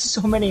I have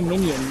so many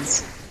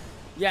minions.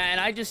 Yeah, and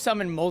I just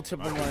summon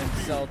multiple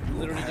ones, so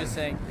literally just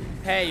saying,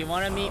 hey, you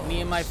want to meet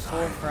me and my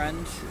 4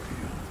 friends?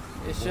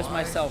 It's just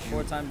myself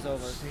 4 times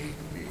over.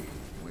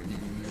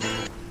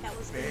 That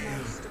was the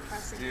most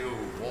depressing.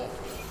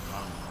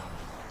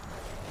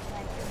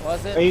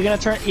 Was it? Are you gonna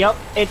turn? Yep,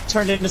 it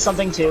turned into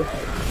something too.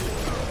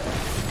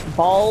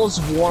 Balls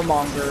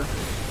Warmonger.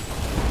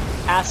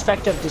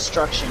 Aspect of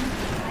Destruction.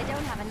 I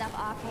don't have enough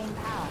arcane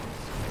power.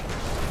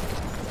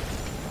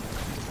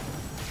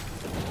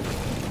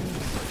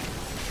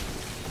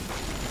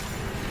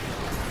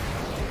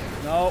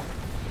 Nope.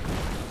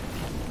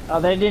 Oh,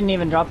 they didn't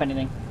even drop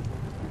anything.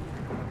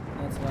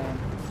 That's lame.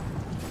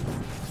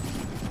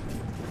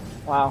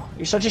 Wow,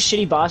 you're such a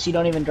shitty boss, you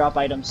don't even drop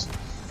items.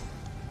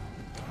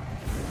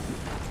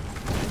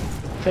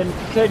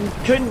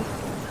 Couldn't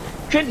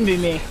be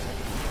me.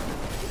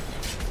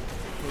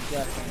 Would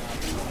definitely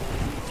not be.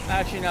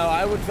 Actually, no,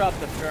 I would drop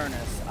the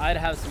furnace. I'd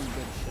have some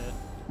good shit.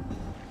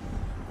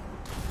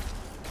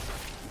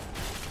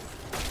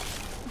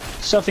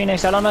 So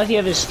Phoenix, I don't know if you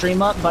have his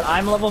stream up, but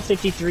I'm level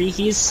 53.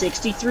 He's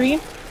 63.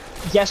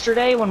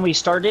 Yesterday when we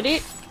started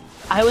it,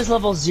 I was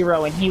level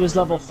 0 and he was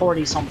level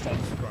 40 something.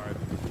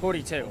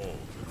 42.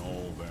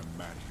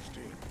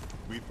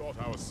 We thought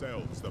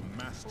ourselves the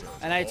masters.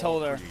 And I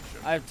told her.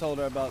 I've told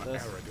her about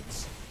this.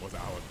 Arrogance was our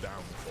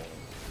downfall.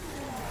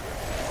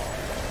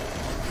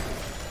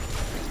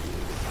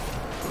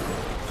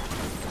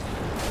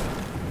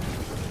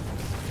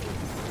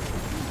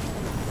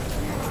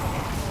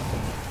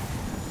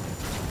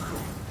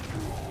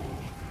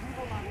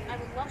 Hold on. I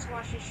would love to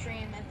watch this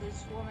stream if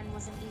this woman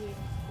wasn't eating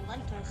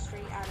lentils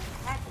straight out of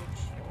the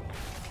package.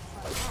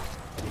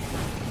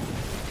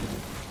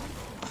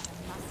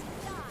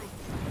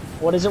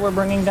 What is it we're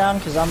bringing down?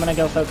 Because I'm gonna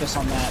go focus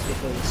on that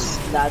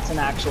because that's an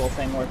actual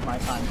thing worth my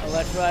time.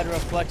 Electrolyte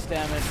reflects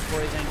damage,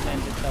 poison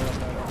tends to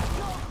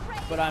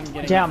teleporter. But I'm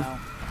getting Damn. it now.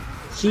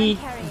 He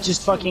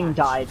just fucking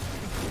died.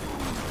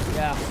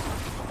 Yeah.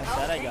 I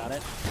said I got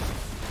it.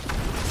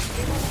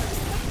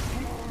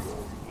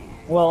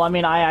 Well, I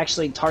mean, I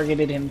actually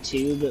targeted him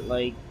too, but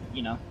like,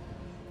 you know.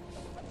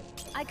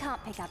 I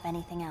can't pick up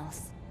anything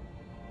else.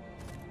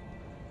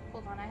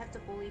 Hold on, I have to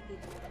bully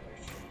people with other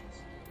streams.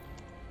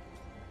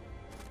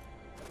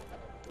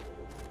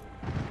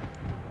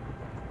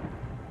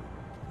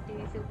 Do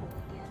you feel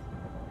bullied yet?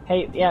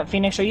 Hey, yeah,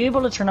 Phoenix, are you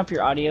able to turn up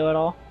your audio at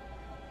all?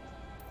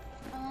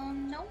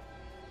 No.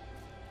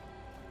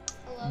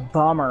 Hello?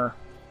 Bummer.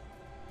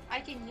 I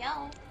can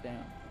yell.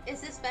 Damn.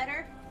 Is this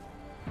better?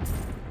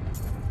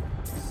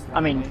 I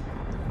mean,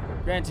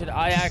 granted,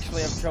 I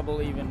actually have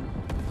trouble even.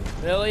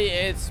 Really,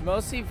 it's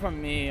mostly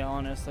from me,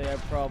 honestly. I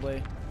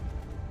probably.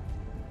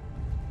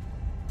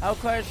 How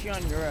quiet is she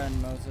on your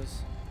end,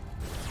 Moses?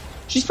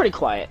 she's pretty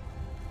quiet.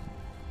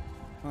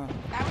 Huh.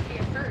 That would be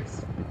a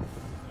first.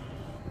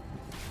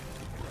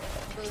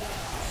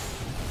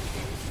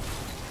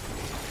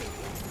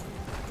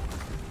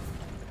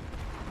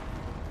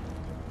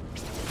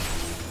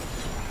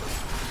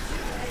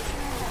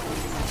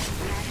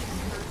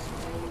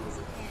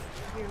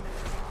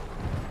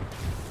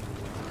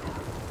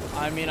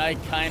 I mean, I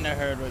kind of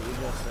heard what you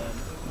just said.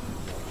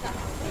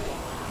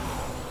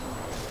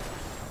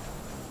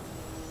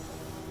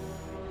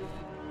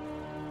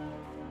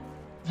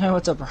 Hey,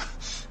 what's up, bro?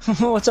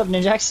 What's up,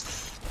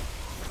 Ninjax?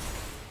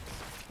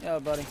 Yeah,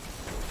 buddy.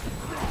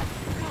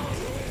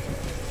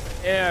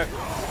 Here. You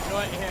know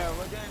what? Here,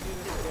 we're gonna do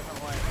this a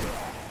different way.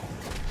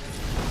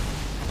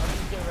 Let's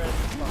just get rid of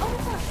this Oh,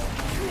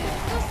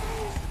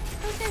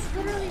 those guys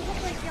literally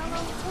look like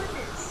yellow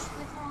tortoise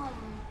with,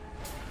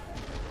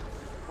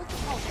 what's it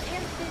called?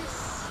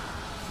 Amethyst.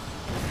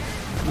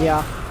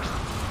 Yeah.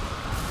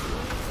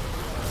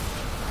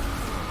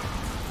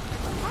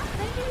 What?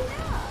 They do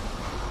that.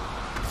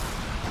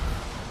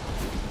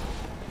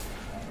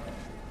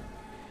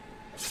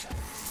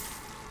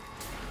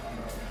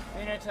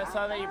 Phoenix, I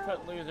saw that you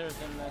put losers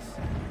in this.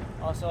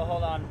 Also,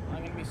 hold on.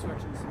 I'm gonna be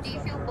switching some Do you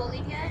stuff feel around.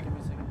 bullied yet? Give me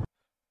a second.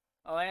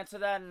 I'll answer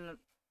that and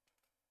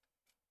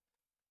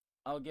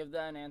I'll give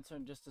that an answer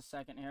in just a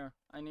second here.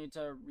 I need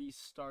to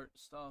restart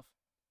stuff.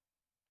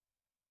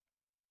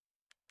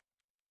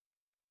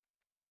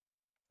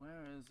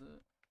 Where is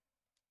it?